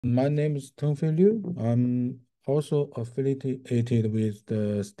My name is Tengfei Liu. I'm also affiliated with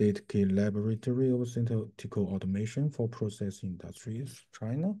the State Key Laboratory of Synthetical Automation for Process Industries,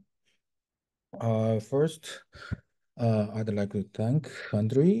 China. First, I'd like to thank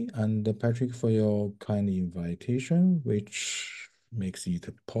Andre and Patrick for your kind invitation, which makes it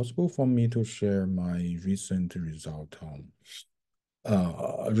possible for me to share my recent result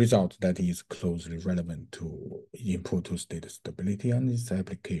that is closely relevant to input to state stability and its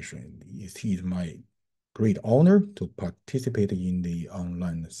application. It is my great honor to participate in the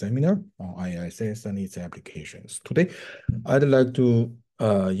online seminar on ISS and its applications. Today, I'd like to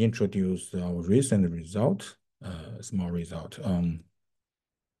introduce our recent result, small result on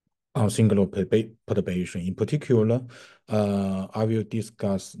singular perturbation. In particular, I will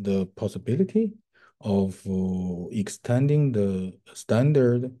discuss the possibility of extending the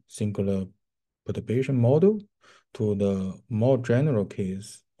standard singular perturbation model to the more general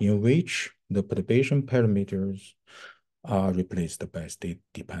case in which the perturbation parameters are replaced by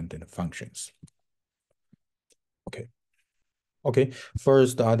state-dependent functions. Okay,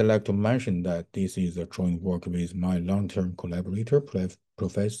 first, I'd like to mention that this is a joint work with my long-term collaborator,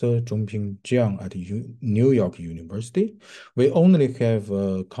 Professor Zhongping Jiang at New York University. We only have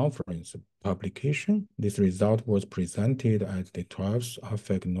a conference publication. This result was presented at the 12th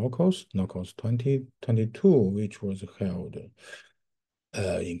AFEC NOCOS 2022, which was held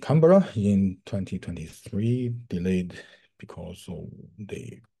in Canberra in 2023, delayed because of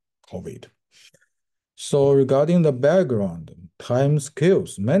the COVID. So regarding the background, time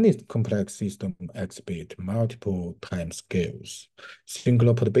scales, many complex systems exhibit multiple time scales.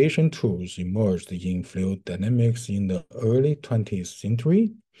 Singular perturbation tools emerged in fluid dynamics in the early 20th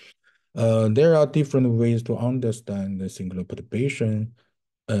century. There are different ways to understand the singular perturbation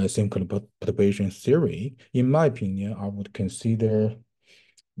theory. In my opinion, I would consider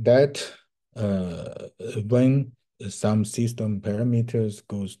that when some system parameters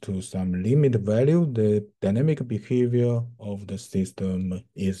goes to some limit value, the dynamic behavior of the system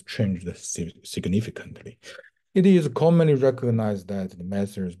is changed significantly. It is commonly recognized that the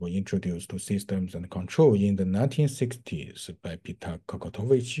methods were introduced to systems and control in the 1960s by Peter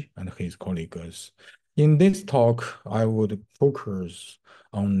Kokotovich and his colleagues. In this talk, I would focus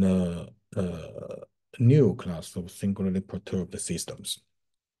on the new class of singularly perturbed systems.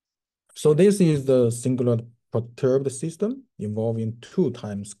 So this is the singular perturbed system involving two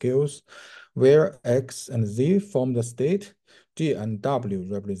time scales where X and Z form the state, G and W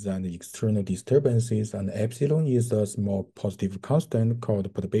represent external disturbances, and epsilon is a small positive constant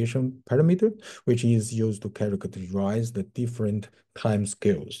called perturbation parameter, which is used to characterize the different time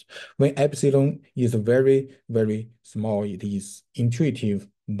scales. When epsilon is very, very small, it is intuitive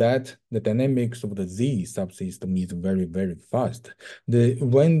that the dynamics of the Z subsystem is very, very fast.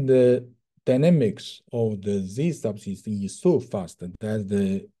 When the dynamics of the Z subsystem is so fast that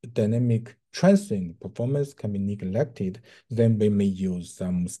the dynamic transient performance can be neglected, then we may use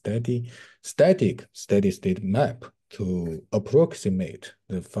some static steady-state map to approximate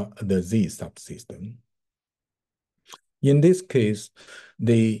the Z subsystem. In this case,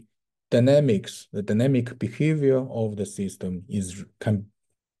 the dynamic behavior of the system can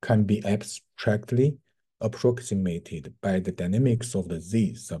be abstractly approximated by the dynamics of the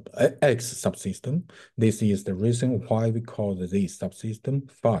X subsystem. This is the reason why we call the Z subsystem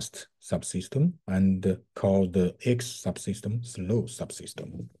fast subsystem and call the X subsystem slow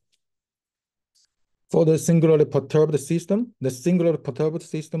subsystem. For the singularly perturbed system, the singularly perturbed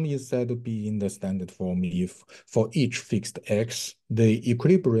system is said to be in the standard form if for each fixed X, the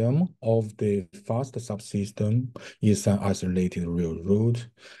equilibrium of the fast subsystem is an isolated real root.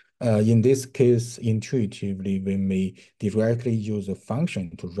 In this case, intuitively, we may directly use a function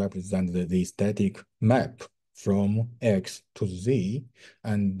to represent the static map from X to Z,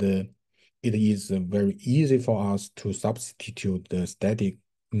 and it is very easy for us to substitute the static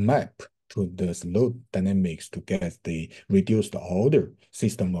map to the slow dynamics to get the reduced order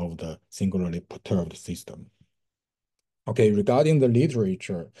system of the singularly perturbed system. Okay, regarding the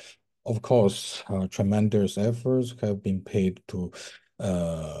literature, of course, tremendous efforts have been paid to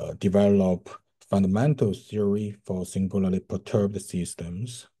develop fundamental theory for singularly perturbed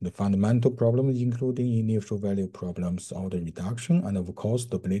systems. The fundamental problems including initial value problems, order reduction, and of course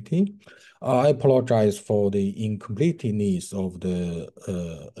stability. I apologize for the incompleteness of the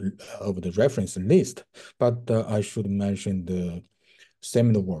reference list, but I should mention the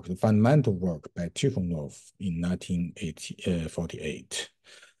seminal work, the fundamental work by Tikhonov in 1948.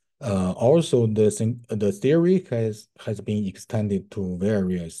 Also, the theory has been extended to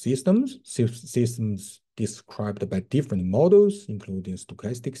various systems described by different models, including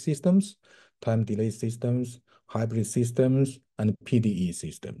stochastic systems, time delay systems, hybrid systems, and PDE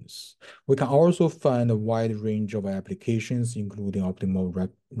systems. We can also find a wide range of applications, including optimal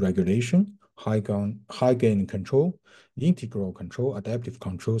regulation, high gain control, integral control, adaptive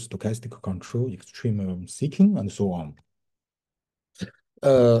control, stochastic control, extreme seeking, and so on.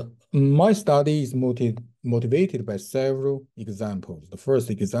 My study is motivated by several examples. The first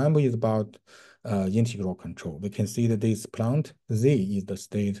example is about integral control. We consider this plant. Z is the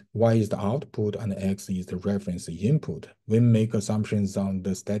state, Y is the output, and X is the reference input. We make assumptions on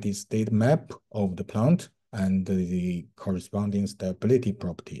the steady state map of the plant and the corresponding stability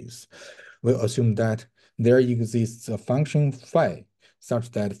properties. We assume that there exists a function phi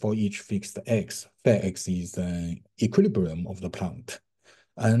such that for each fixed x, phi x is an equilibrium of the plant.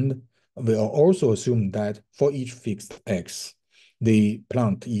 And we'll also assume that for each fixed x, the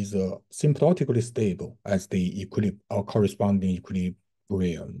plant is asymptotically stable as the corresponding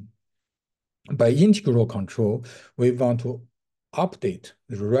equilibrium. By integral control, we want to update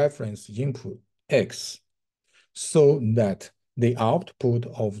the reference input x so that the output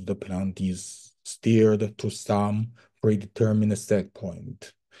of the plant is steered to some predetermined set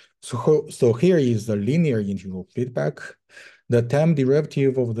point. So here is the linear integral feedback. The time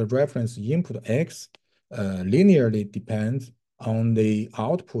derivative of the reference input x linearly depends on the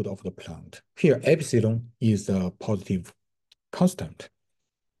output of the plant. Here, epsilon is a positive constant.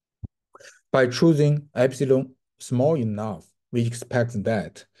 By choosing epsilon small enough, we expect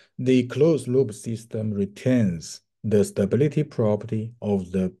that the closed loop system retains the stability property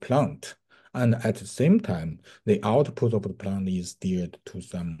of the plant, and at the same time, the output of the plant is steered to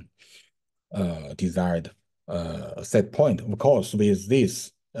some desired set point. Of course, with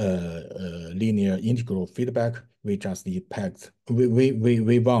this linear integral feedback, we just expect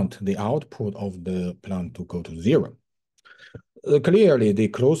we want the output of the plant to go to zero. Clearly, the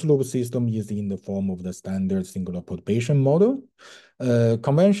closed loop system is in the form of the standard singular perturbation model.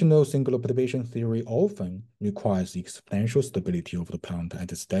 Conventional singular perturbation theory often requires exponential stability of the plant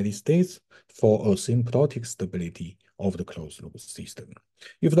at steady states for asymptotic stability of the closed loop system.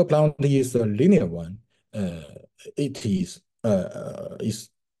 If the plant is a linear one, it is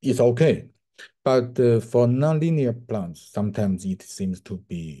okay. But for nonlinear plants, sometimes it seems to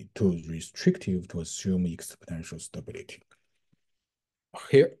be too restrictive to assume exponential stability.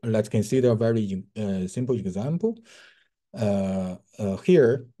 Here, let's consider a very simple example.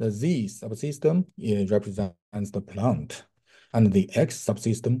 Here, the Z subsystem represents the plant, and the X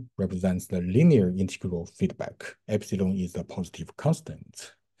subsystem represents the linear integral feedback. Epsilon is a positive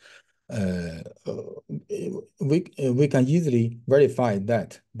constant. We can easily verify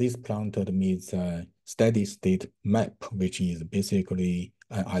that this plant meets a steady state map, which is basically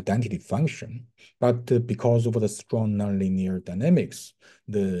an identity function. But because of the strong nonlinear dynamics,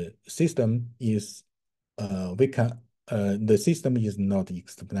 the system is the system is not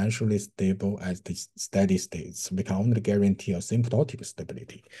exponentially stable as the steady states. We can only guarantee asymptotic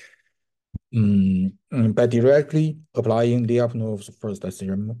stability. By directly applying Lyapunov's first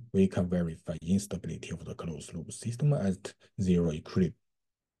theorem, we can verify instability of the closed loop system at zero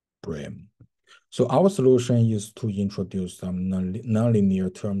equilibrium. So our solution is to introduce some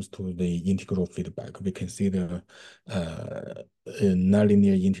nonlinear terms to the integral feedback. We consider a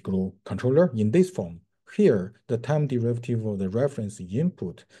nonlinear integral controller in this form. Here, the time derivative of the reference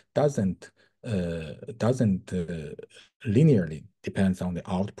input doesn't linearly depends on the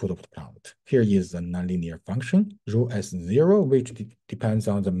output of the plant. Here is a nonlinear function, rho S0, which depends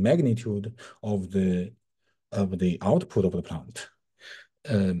on the magnitude of the output of the plant.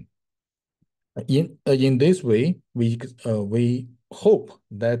 In this way, we hope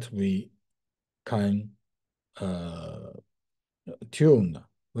that we can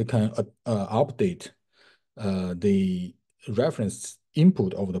update the reference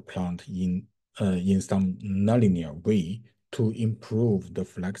input of the plant in some nonlinear way to improve the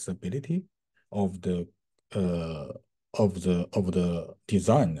flexibility of the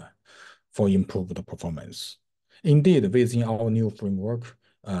design for improved performance. Indeed, within our new framework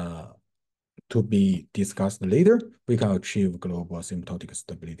to be discussed later, we can achieve global asymptotic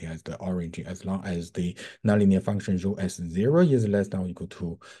stability as the origin as long as the nonlinear function rho S0 is less than or equal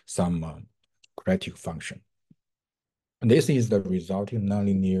to some quadratic function. And this is the resulting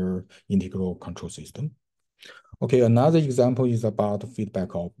nonlinear integral control system. Okay, another example is about feedback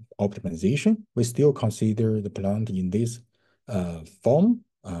optimization. We still consider the plant in this form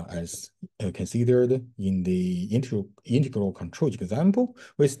as considered in the integral control example.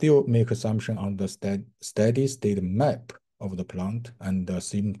 We still make assumption on the steady state map of the plant and the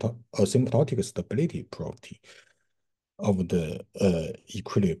asymptotic stability property of the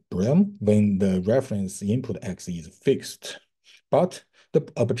equilibrium when the reference input x is fixed. But the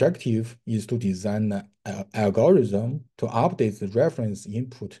objective is to design an algorithm to update the reference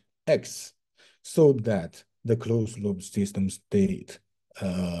input x so that the closed loop system state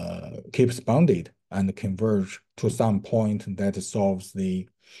keeps bounded and converge to some point that solves the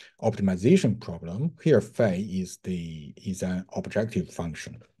optimization problem. Here, phi is an objective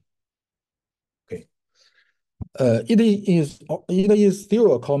function. Okay. It is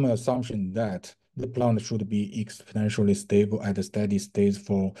still a common assumption that the plant should be exponentially stable at a steady state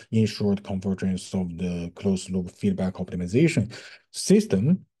for ensured convergence of the closed-loop feedback optimization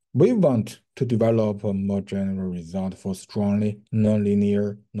system. We want to develop a more general result for strongly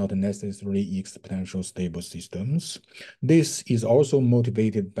nonlinear, not necessarily exponential stable systems. This is also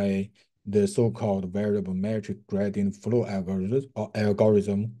motivated by the so-called variable metric gradient flow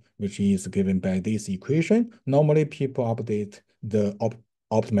algorithm, which is given by this equation. Normally, people update the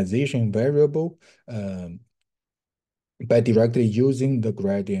optimization variable by directly using the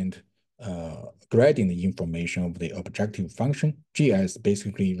gradient information of the objective function. GS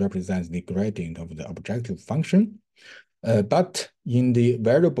basically represents the gradient of the objective function. But in the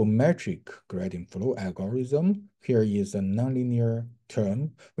variable metric gradient flow algorithm, here is a nonlinear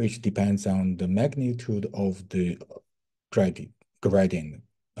term which depends on the magnitude of the gradient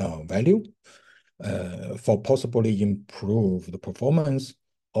value for possibly improve the performance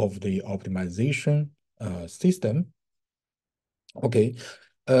of the optimization system. Okay,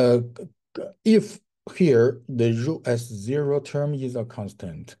 if here the rho S0 term is a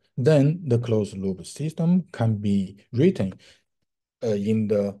constant, then the closed loop system can be written in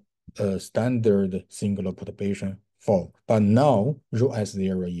the standard singular perturbation form. But now rho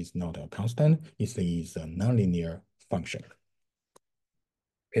S0 is not a constant, it is a nonlinear function.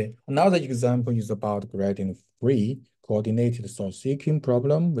 Okay, another example is about gradient-free coordinated source-seeking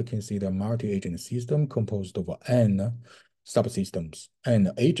problem. We can see the multi-agent system composed of n subsystems and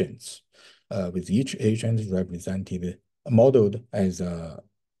agents, with each agent represented, modeled as a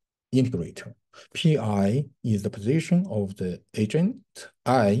integrator. Pi is the position of the agent,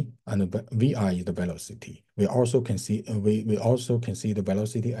 I, and Vi is the velocity. We also can see the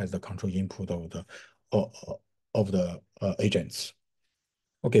velocity as the control input of the agents.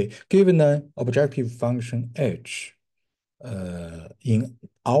 Okay, given an objective function h in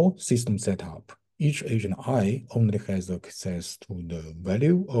our system setup, each agent I only has access to the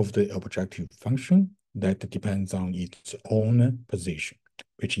value of the objective function that depends on its own position,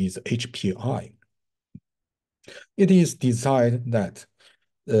 which is HPI. It is desired that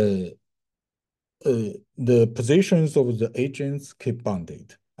the positions of the agents keep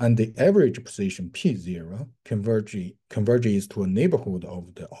bounded, and the average position P0 converges to a neighborhood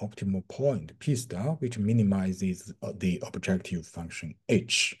of the optimal point P star, which minimizes the objective function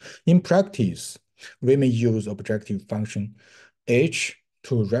H. In practice, we may use objective function H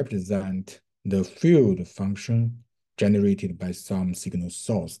to represent the field function generated by some signal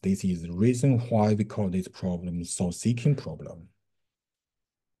source. This is the reason why we call this problem source-seeking problem.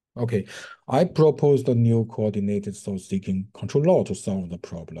 Okay, I proposed a new coordinated source-seeking control law to solve the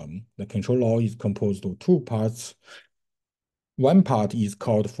problem. The control law is composed of two parts. One part is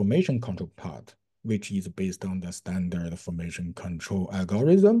called formation control part, which is based on the standard formation control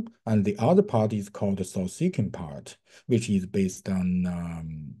algorithm, and the other part is called the source-seeking part, which is based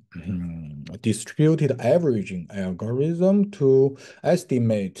on distributed averaging algorithm to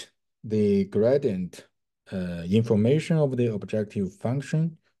estimate the gradient information of the objective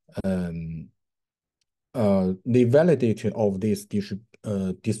function. The validity of this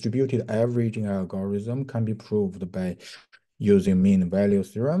distributed averaging algorithm can be proved by using mean value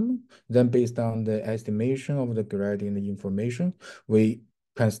theorem. Then, based on the estimation of the gradient information, we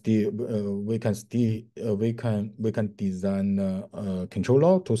can design a control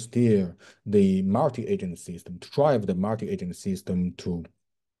law to steer the multi-agent system, to drive the multi-agent system to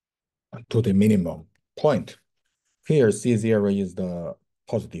the minimum point. Here, C0 is the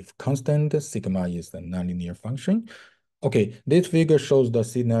positive constant, sigma is the nonlinear function. Okay, this figure shows the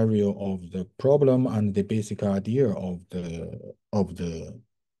scenario of the problem and the basic idea of the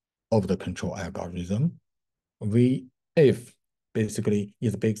control algorithm. If basically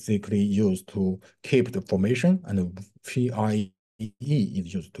is basically used to keep the formation, and PIE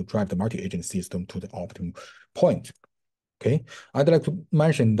is used to drive the multi-agent system to the optimal point. Okay, I'd like to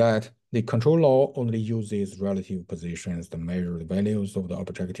mention that the control law only uses relative positions to measure the values of the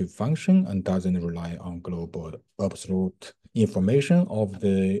objective function and doesn't rely on global absolute information of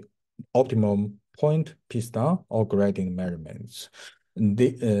the optimum point P star or gradient measurements.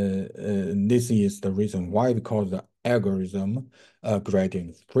 This is the reason why we call the algorithm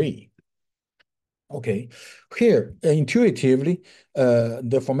gradient free. Okay, here intuitively,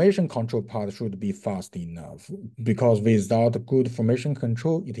 the formation control part should be fast enough because without good formation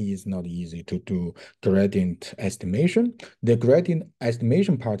control, it is not easy to do gradient estimation. The gradient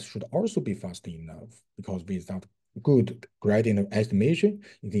estimation part should also be fast enough because without good gradient estimation,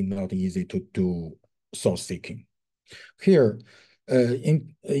 it is not easy to do source seeking. Here,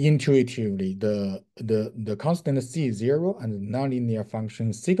 intuitively, the constant C0 and nonlinear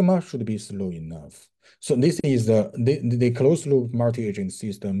function sigma should be slow enough. So this is the closed loop multi-agent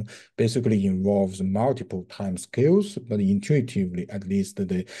system basically involves multiple time scales, but intuitively, at least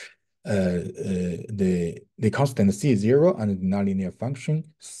the constant C0 and nonlinear function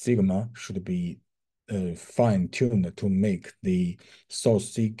sigma should be fine-tuned to make the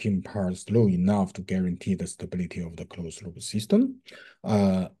source seeking part slow enough to guarantee the stability of the closed loop system.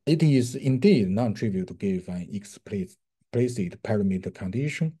 It is indeed non-trivial to give an explicit parameter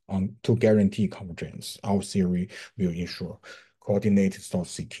condition to guarantee convergence. Our theory will ensure coordinated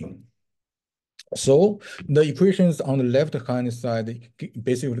source seeking. So the equations on the left-hand side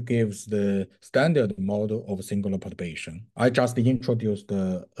basically gives the standard model of singular perturbation. I just introduced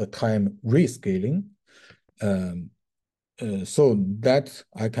the time rescaling so that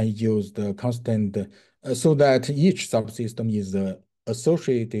I can use the constant, so that each subsystem is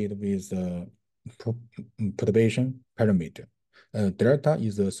associated with perturbation parameter. Delta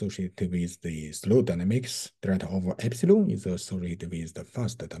is associated with the slow dynamics. Delta over epsilon is associated with the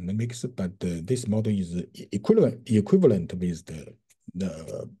fast dynamics, but this model is equivalent with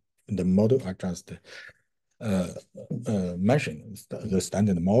the model I just mentioned, the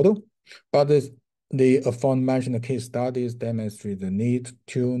standard model. But the aforementioned case studies demonstrate the need to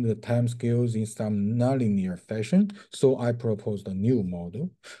tune the timescales in some nonlinear fashion. So I proposed a new model.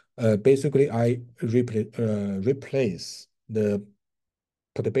 Basically, I replace the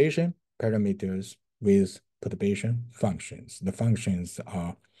perturbation parameters with perturbation functions. The functions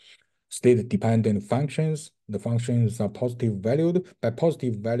are state-dependent functions. The functions are positive valued. By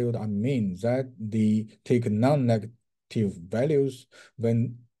positive valued, I mean that they take non-negative values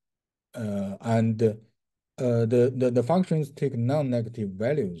when the functions take non-negative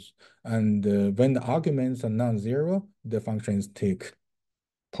values, and when the arguments are non-zero, the functions take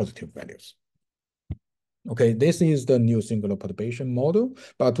positive values. Okay, this is the new singular perturbation model,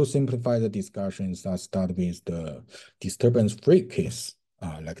 but to simplify the discussions, I start with the disturbance-free case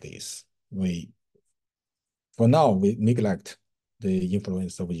like this. For now, we neglect the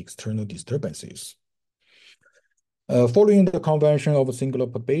influence of external disturbances. Following the convention of singular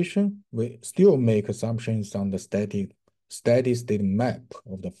perturbation, we still make assumptions on the steady state map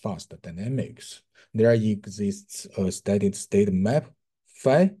of the fast dynamics. There exists a steady state map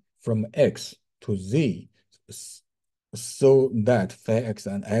phi from X to Z so that phi X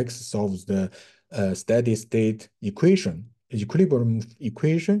and X solves the steady state equilibrium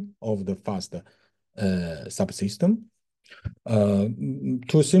equation of the fast subsystem.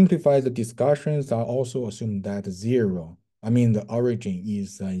 To simplify the discussions, I also assume that the origin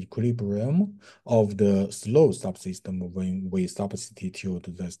is an equilibrium of the slow subsystem when we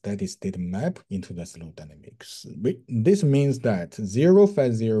substitute the steady state map into the slow dynamics. This means that 0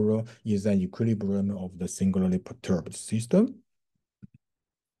 phi 0 is an equilibrium of the singularly perturbed system.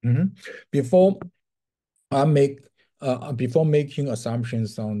 Before making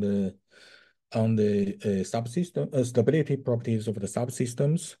assumptions on the subsystem stability properties of the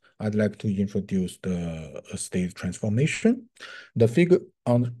subsystems, I'd like to introduce the state transformation. The figure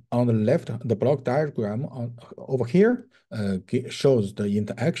on the left, the block diagram over here shows the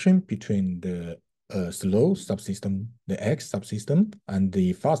interaction between the slow subsystem, the X subsystem, and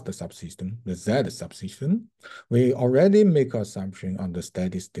the fast subsystem, the Z subsystem. We already make assumption on the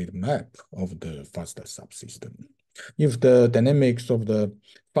steady state map of the fast subsystem. If the dynamics of the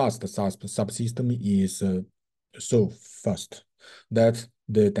fast subsystem is so fast that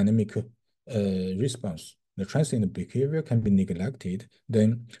the dynamic response, the transient behavior can be neglected,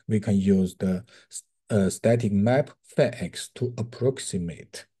 then we can use the static map phi X to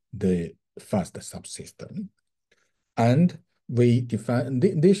approximate the fast subsystem. And we define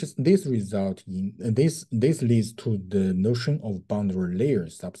this result in this leads to the notion of boundary layer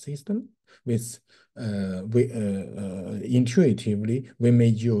subsystem. With intuitively we may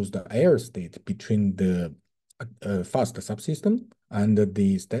use the error state between the fast subsystem and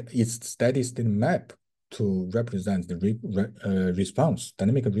its steady state map to represent the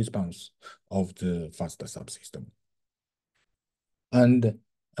dynamic response of the fast subsystem. And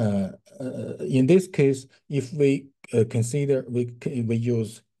in this case, if we consider we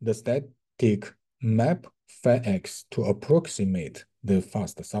use the static map phi x to approximate the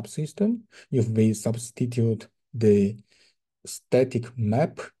fast subsystem, if we substitute the static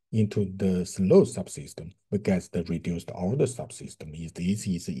map into the slow subsystem, we get the reduced order subsystem. This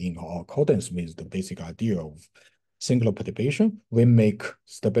is in accordance with the basic idea of singular perturbation. We make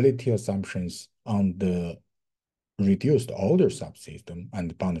stability assumptions on the reduced order subsystem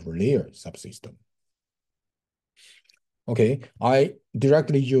and boundary layer subsystem. Okay, I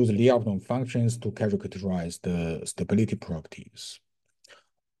directly use Lyapunov functions to characterize the stability properties.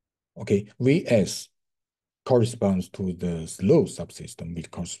 Okay, Vs corresponds to the slow subsystem, which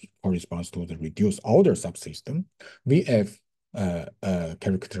corresponds to the reduced order subsystem. Vf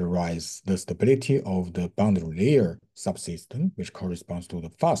characterize the stability of the boundary layer subsystem, which corresponds to the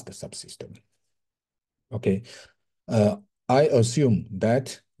fast subsystem. Okay, I assume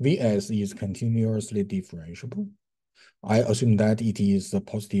that Vs is continuously differentiable. I assume that it is a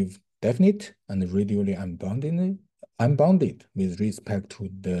positive definite and radially unbounded with respect to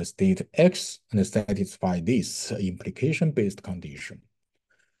the state X and satisfy this implication-based condition.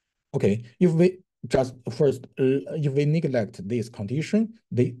 Okay, if we just first, if we neglect this condition,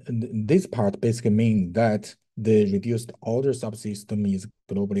 this part basically means that the reduced order subsystem is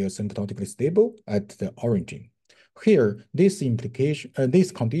globally asymptotically stable at the origin. Here, this implication,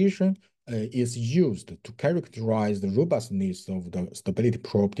 this condition is used to characterize the robustness of the stability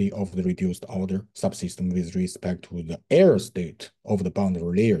property of the reduced order subsystem with respect to the error state of the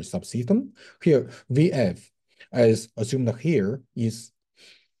boundary layer subsystem. Here, Vf, as assumed here, is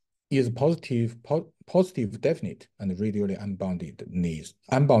positive definite and radially unbounded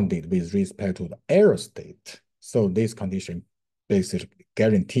with respect to the error state. So this condition basically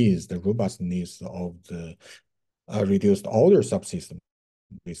guarantees the robustness of the reduced order subsystem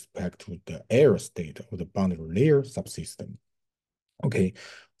with respect to the error state of the boundary layer subsystem. Okay,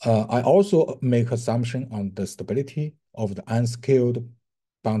 I also make assumption on the stability of the unscaled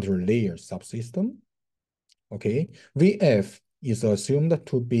boundary layer subsystem. Okay, Vf is assumed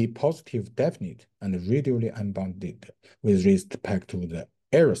to be positive definite and radially unbounded with respect to the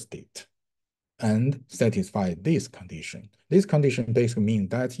error state and satisfy this condition. This condition basically means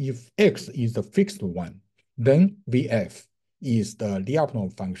that if X is the fixed one, then Vf is the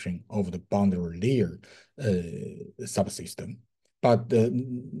Lyapunov function of the boundary layer subsystem. But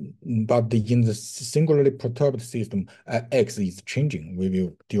in the singularly perturbed system, X is changing. We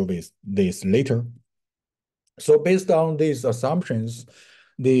will deal with this later. So based on these assumptions,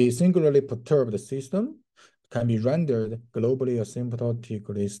 the singularly perturbed system can be rendered globally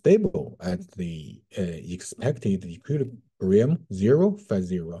asymptotically stable at the expected equilibrium 0, phi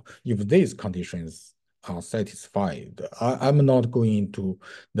 0, if these conditions are satisfied. I'm not going into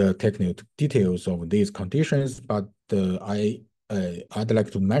the technical details of these conditions, but I'd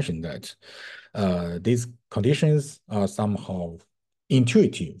like to mention that these conditions are somehow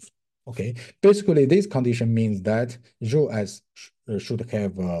intuitive. Okay, basically, this condition means that rho s should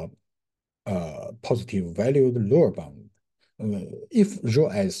have a positive valued lower bound. If rho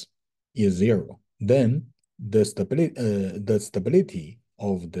s is 0, then the stability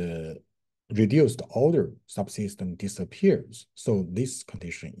of the reduced order subsystem disappears. So this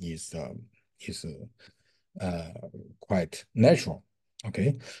condition is quite natural.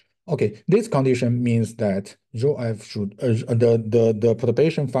 Okay. Okay, this condition means that rho f should the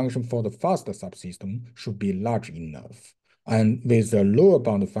perturbation function for the fast subsystem should be large enough, and with a lower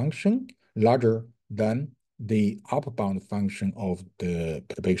bound function larger than the upper bound function of the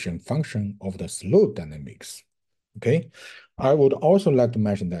perturbation function of the slow dynamics. Okay, I would also like to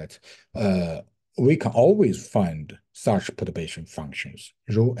mention that we can always find such perturbation functions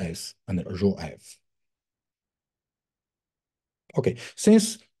rho s and rho f. Okay,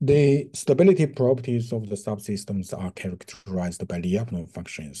 since the stability properties of the subsystems are characterized by Lyapunov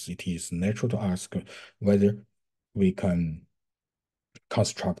functions, it is natural to ask whether we can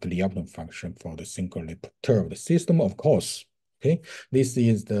construct the Lyapunov function for the singularly perturbed system. Of course, okay, this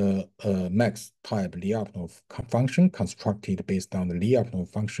is the max type Lyapunov function constructed based on the Lyapunov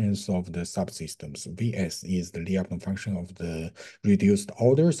functions of the subsystems. Vs is the Lyapunov function of the reduced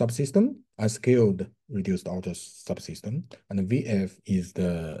order subsystem, unscaled reduced order subsystem, and Vf is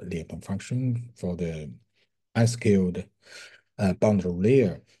the Lyapunov function for the unscaled boundary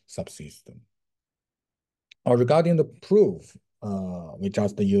layer subsystem. Regarding the proof, we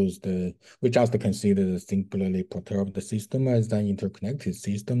just consider the singularly perturbed system as an interconnected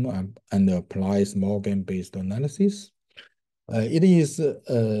system and apply small game-based analysis. It is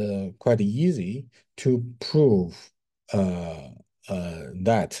quite easy to prove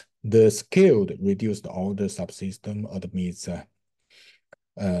that the scaled reduced order subsystem admits an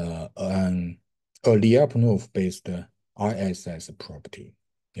a Lyapunov-based ISS property.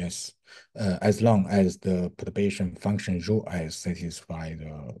 Yes, as long as the perturbation function rho s satisfy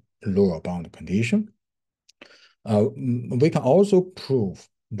the lower bound condition. We can also prove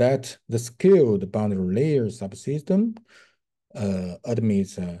that the scaled boundary layer subsystem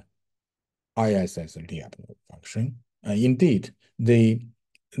admits ISS Lyapunov function. Indeed, the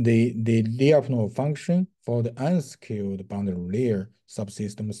Lyapunov function for the unscaled boundary layer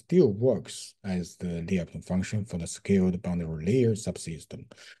subsystem still works as the Lyapunov function for the scaled boundary layer subsystem.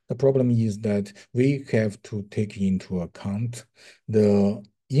 The problem is that we have to take into account the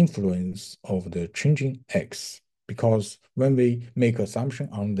influence of the changing x, because when we make assumption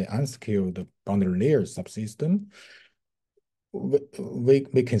on the unscaled boundary layer subsystem,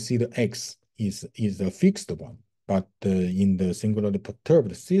 we can see the x is a fixed one, but in the singularly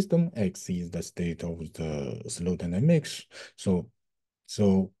perturbed system, x is the state of the slow dynamics. So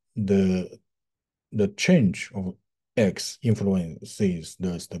the change of x influences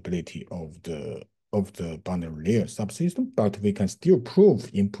the stability of the boundary layer subsystem, but we can still prove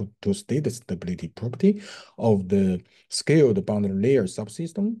input to state stability property of the scaled boundary layer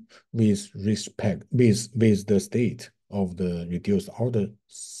subsystem with the state of the reduced order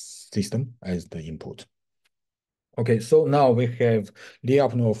system as the input. Okay, so now we have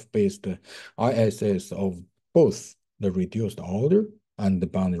Lyapunov-based ISS of both the reduced order and the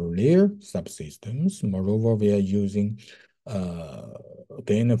boundary layer subsystems. Moreover, we are using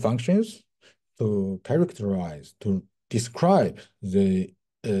gain functions to describe the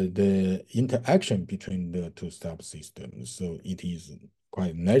interaction between the two subsystems. So it is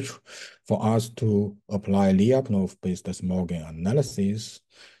quite natural for us to apply Lyapunov-based small gain analysis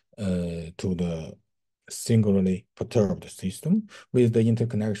to the singularly perturbed system with the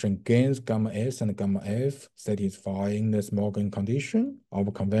interconnection gains gamma S and gamma F satisfying the small gain condition.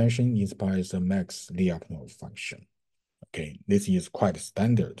 Our convention is by the max Lyapunov function. Okay, this is quite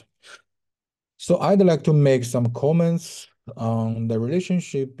standard. So I'd like to make some comments on the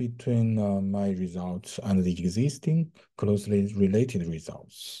relationship between my results and the existing closely related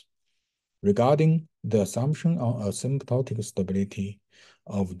results. Regarding the assumption on asymptotic stability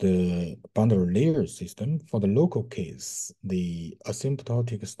of the boundary layer system, for the local case, the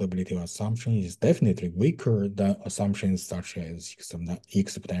asymptotic stability assumption is definitely weaker than assumptions such as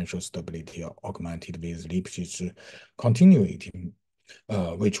exponential stability augmented with Lipschitz continuity,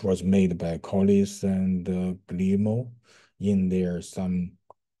 which was made by Collis and Guillermo in their some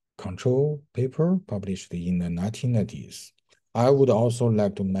control paper published in the 1990s. I would also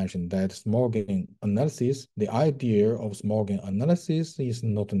like to mention that small gain analysis, the idea of small gain analysis is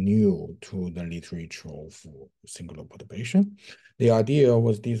not new to the literature of singular perturbation. The idea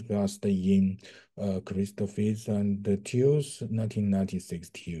was discussed in Christoph's and Thiel's 1996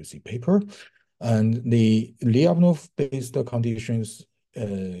 TUC paper. And the Lyapunov-based conditions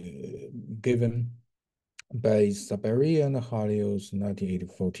given by Saberi and Halio's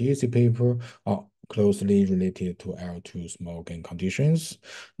 1984 TUC paper are closely related to L2 small gain conditions.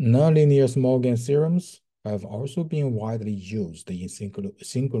 Nonlinear small gain theorems have also been widely used in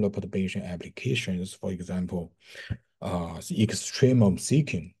singular perturbation applications, for example, extremum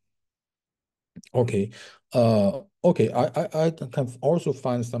seeking. Okay, I can also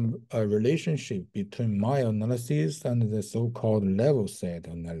find some relationship between my analysis and the so-called level set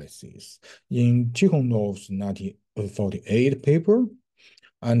analysis in Tikhonov's 1948 paper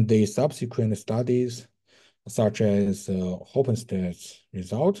and the subsequent studies such as Hoppenstedt's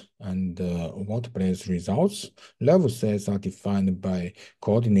result and Waterbury's results. Level sets are defined by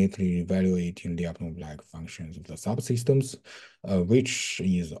coordinately evaluating Lyapunov-like functions of the subsystems, which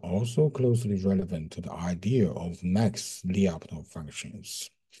is also closely relevant to the idea of max Lyapunov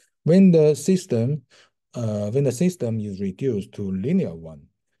functions. When the system is reduced to linear one,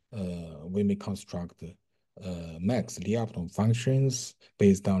 we may construct max Lyapunov functions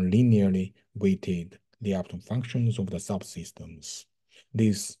based on linearly weighted Lyapunov functions of the subsystems.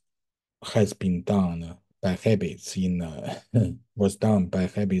 This has been done by Habits was done by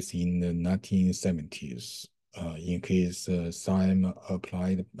Habits in the 1970s. In his SIME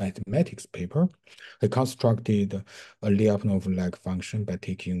applied mathematics paper, he constructed a Lyapunov-like function by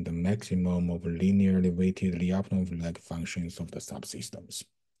taking the maximum of linearly weighted Lyapunov-like functions of the subsystems.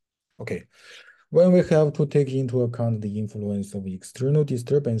 Okay, when we have to take into account the influence of external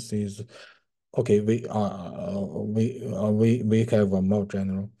disturbances, okay, we have a more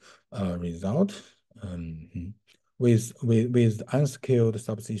general result. With unscaled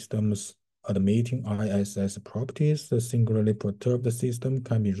subsystems, admitting ISS properties, the singularly perturbed system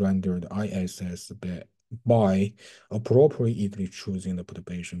can be rendered ISS by appropriately choosing the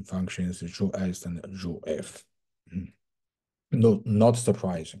perturbation functions rho S and rho F. No, not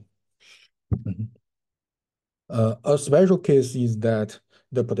surprising. A special case is that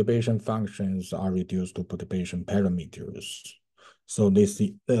the perturbation functions are reduced to perturbation parameters. So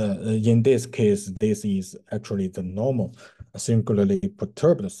in this case, this is actually the normal singularly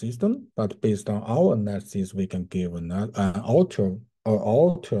perturbed system, but based on our analysis, we can give an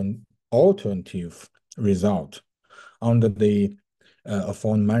alternative result under the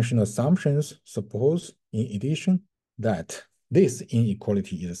aforementioned assumptions. Suppose, in addition, that this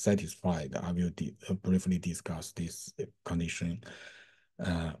inequality is satisfied. I will briefly discuss this condition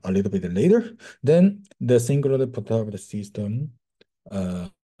a little bit later. Then the singularly perturbed system uh,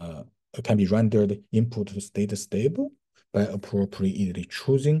 uh, can be rendered input to state stable by appropriately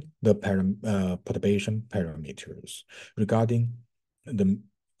choosing the perturbation parameters. Regarding the,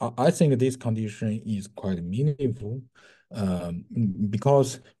 I think this condition is quite meaningful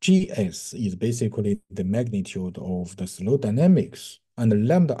because GS is basically the magnitude of the slow dynamics, and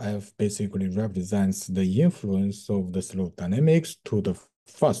lambda f basically represents the influence of the slow dynamics to the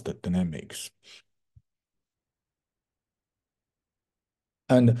fast dynamics.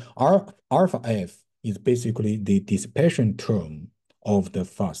 And alpha f is basically the dissipation term of the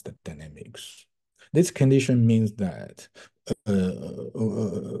fast dynamics. This condition means that um,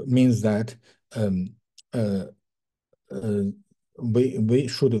 uh, uh, we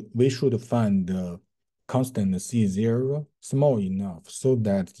should find the constant C0 small enough so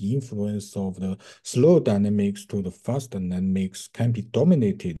that the influence of the slow dynamics to the fast dynamics can be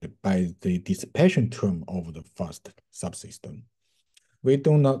dominated by the dissipation term of the fast subsystem. We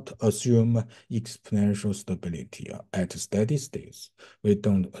do not assume exponential stability at steady states. We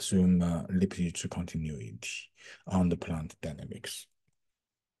don't assume Lipschitz continuity on the plant dynamics.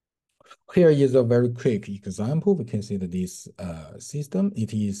 Here is a very quick example. We consider this system.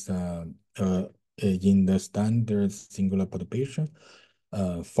 It is in the standard singular perturbation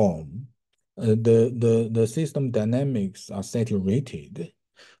form. The system dynamics are saturated.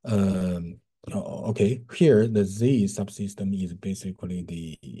 Okay, here the Z subsystem is basically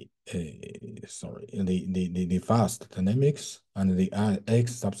the fast dynamics, and the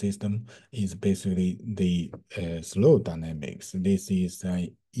X subsystem is basically the slow dynamics. This is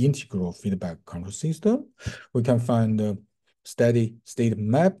an integral feedback control system. We can find the steady state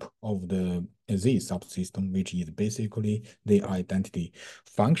map of the Z subsystem, which is basically the identity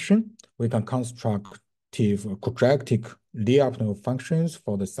function. We can construct quadratic Lyapunov functions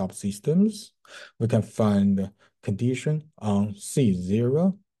for the subsystems. We can find condition on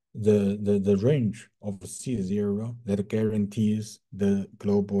C0, the range of C0 that guarantees the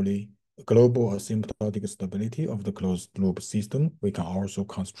global asymptotic stability of the closed loop system. We can also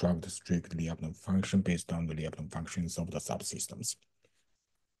construct a strict Lyapunov function based on the Lyapunov functions of the subsystems.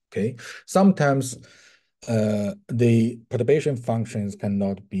 Okay, sometimes the perturbation functions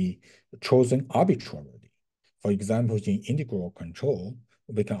cannot be chosen arbitrarily. For example, in integral control,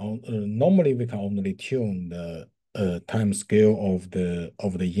 we can normally we can only tune the time scale of the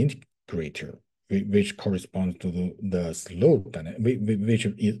integrator, which corresponds to the slow dynamic,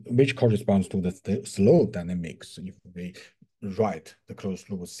 which corresponds to the slow dynamics if we write the closed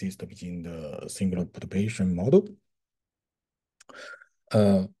loop system in the singular perturbation model.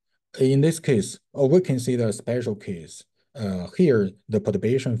 In this case, we consider a special case. Here, the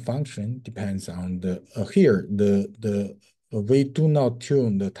perturbation function depends on we do not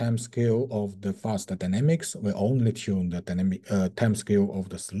tune the time scale of the fast dynamics. We only tune the time scale of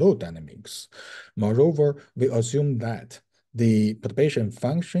the slow dynamics. Moreover, we assume that the perturbation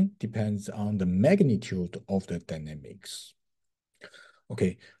function depends on the magnitude of the dynamics.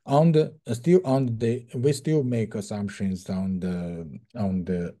 Okay, we still make assumptions on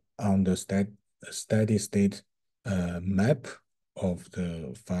the steady state map of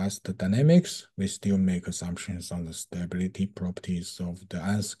the fast dynamics. We still make assumptions on the stability properties of the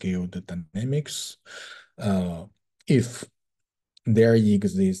unscaled dynamics. If there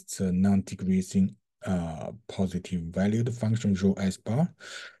exists a non-decreasing positive valued function rho S bar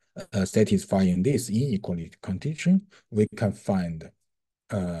satisfying this inequality condition, we can find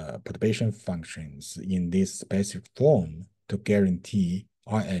perturbation functions in this specific form to guarantee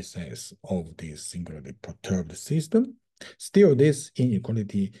ISS of this singularly perturbed system. Still, this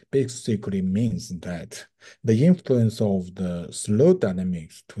inequality basically means that the influence of the slow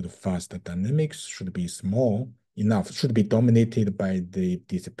dynamics to the fast dynamics should be small enough, should be dominated by the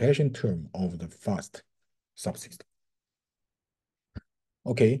dissipation term of the fast subsystem.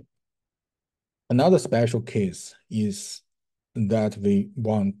 Okay, Another special case is that we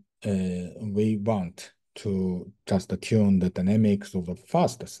want to just tune the dynamics of the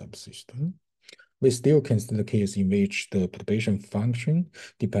fast subsystem. We still consider the case in which the perturbation function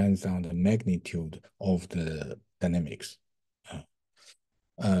depends on the magnitude of the dynamics. Uh,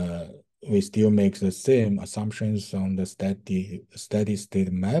 uh, we still make the same assumptions on the steady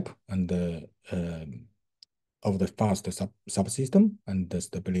state map and the of the fast subsystem and the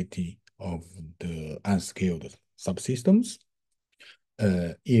stability of the unscaled subsystems.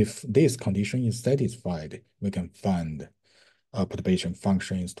 If this condition is satisfied, we can find perturbation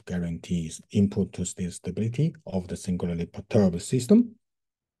functions to guarantee input to state stability of the singularly perturbed system.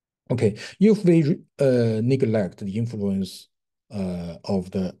 Okay, if we neglect the influence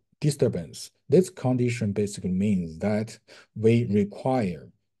of the disturbance, this condition basically means that we require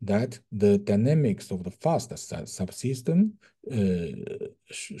that the dynamics of the fast subsystem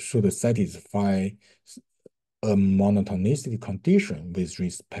should satisfy a monotonicity condition with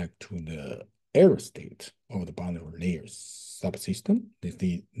respect to the error state of the boundary layer subsystem.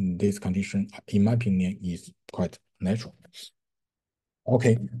 This condition, in my opinion, is quite natural.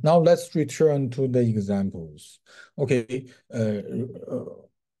 Okay, now let's return to the examples. Okay,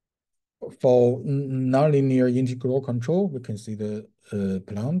 for nonlinear integral control, we can see the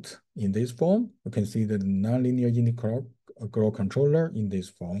plant in this form. We can see the nonlinear integral controller in this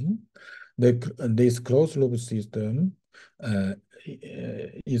form. This closed loop system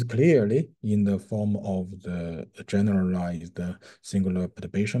is clearly in the form of the generalized singular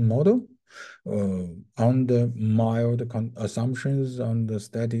perturbation model. On the mild assumptions on the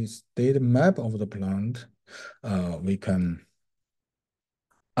steady state map of the plant, we can,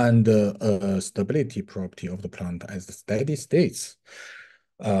 and the stability property of the plant as the steady states,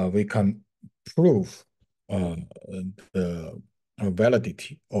 we can prove the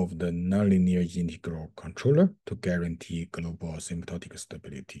validity of the nonlinear integral controller to guarantee global asymptotic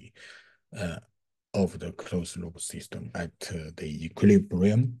stability of the closed loop system at the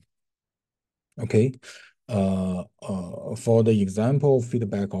equilibrium. Okay, for the example of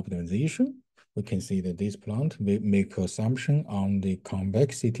feedback optimization, we can see that this plant will make assumption on the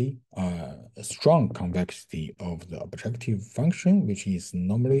convexity, strong convexity of the objective function, which is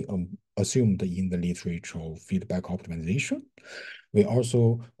normally assumed in the literature of feedback optimization. We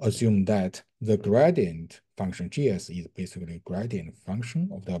also assume that the gradient function GS is basically gradient function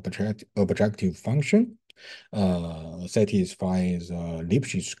of the objective function, satisfies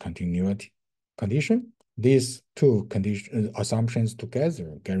Lipschitz continuity condition. These two assumptions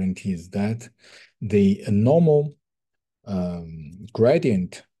together guarantees that the normal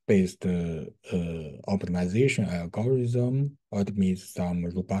gradient-based optimization algorithm admits some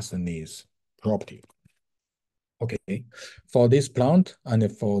robustness property. Okay, for this plant and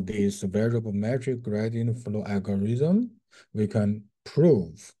for this variable metric gradient flow algorithm, we can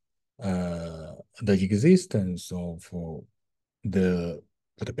prove the existence of the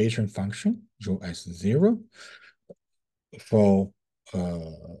perturbation function rho as 0 for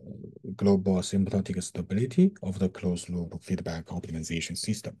global asymptotic stability of the closed loop feedback optimization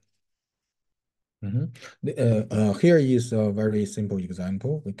system. Here is a very simple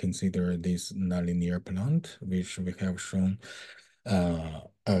example. We consider this nonlinear plant, which we have shown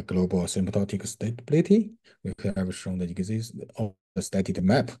a global asymptotic stability. We have shown the existence of the static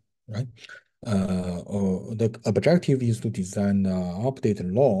map, right? The objective is to design an update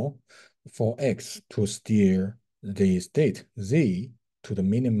law for X to steer the state Z to the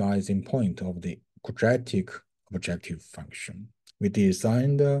minimizing point of the quadratic objective function. We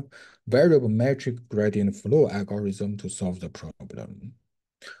designed a variable metric gradient flow algorithm to solve the problem.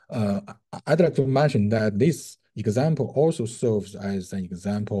 I'd like to mention that this example also serves as an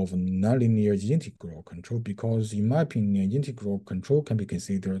example of nonlinear integral control because, in my opinion, integral control can be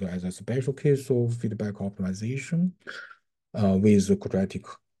considered as a special case of feedback optimization with quadratic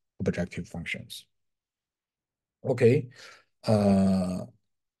objective functions. Okay.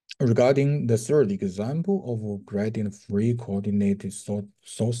 Regarding the third example of gradient-free coordinated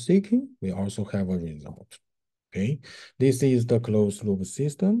source seeking, we also have a result. Okay, this is the closed loop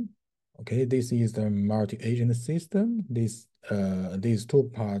system. Okay, this is the multi-agent system. These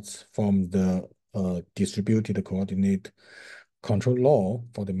two parts form the distributed coordinate control law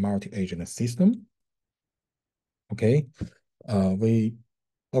for the multi-agent system. Okay, we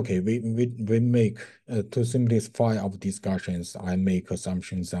make to simplify our discussions. I make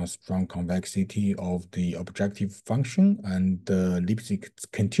assumptions on strong convexity of the objective function and the Lipschitz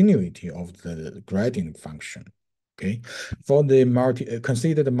continuity of the gradient function. Okay, for the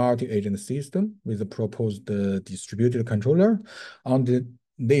consider the multi-agent system with the proposed distributed controller. On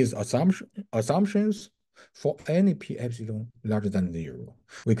these assumptions for any p epsilon larger than 0.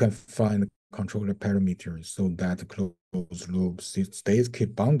 We can find controller parameters so that closed loop states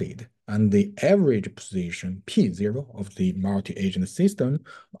keep bounded, and the average position p0 of the multi-agent system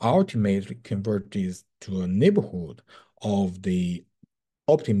ultimately converges to a neighborhood of the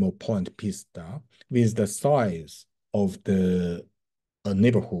optimal point p star with the size of the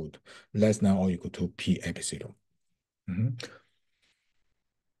neighborhood less than or equal to p epsilon.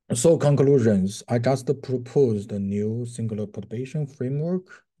 So conclusions, I just proposed a new singular perturbation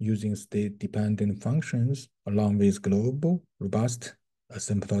framework using state-dependent functions along with global, robust,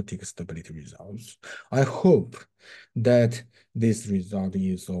 asymptotic stability results. I hope that this result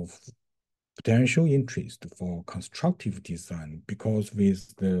is of potential interest for constructive design because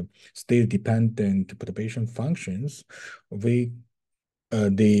with the state-dependent perturbation functions, the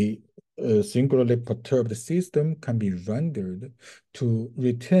singularly perturbed system can be rendered to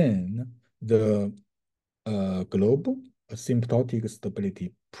retain the global asymptotic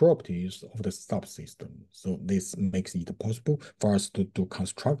stability properties of the subsystem. So this makes it possible for us to do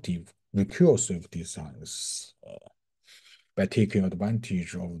constructive recursive designs by taking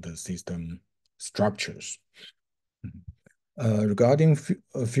advantage of the system structures. Regarding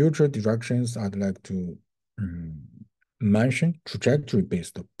future directions, I'd like to mention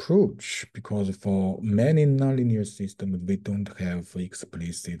trajectory-based approach because for many nonlinear systems, we don't have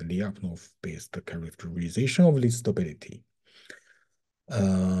explicit Lyapunov-based characterization of this stability.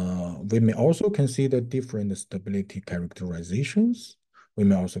 We may also consider different stability characterizations. We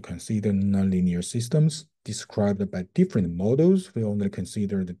may also consider nonlinear systems described by different models. We only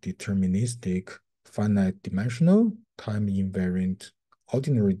consider the deterministic, finite dimensional, time invariant,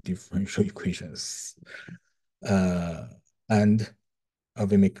 ordinary differential equations. And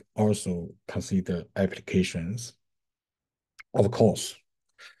we may also consider applications, of course.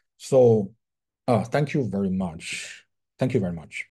 So, thank you very much. Thank you very much.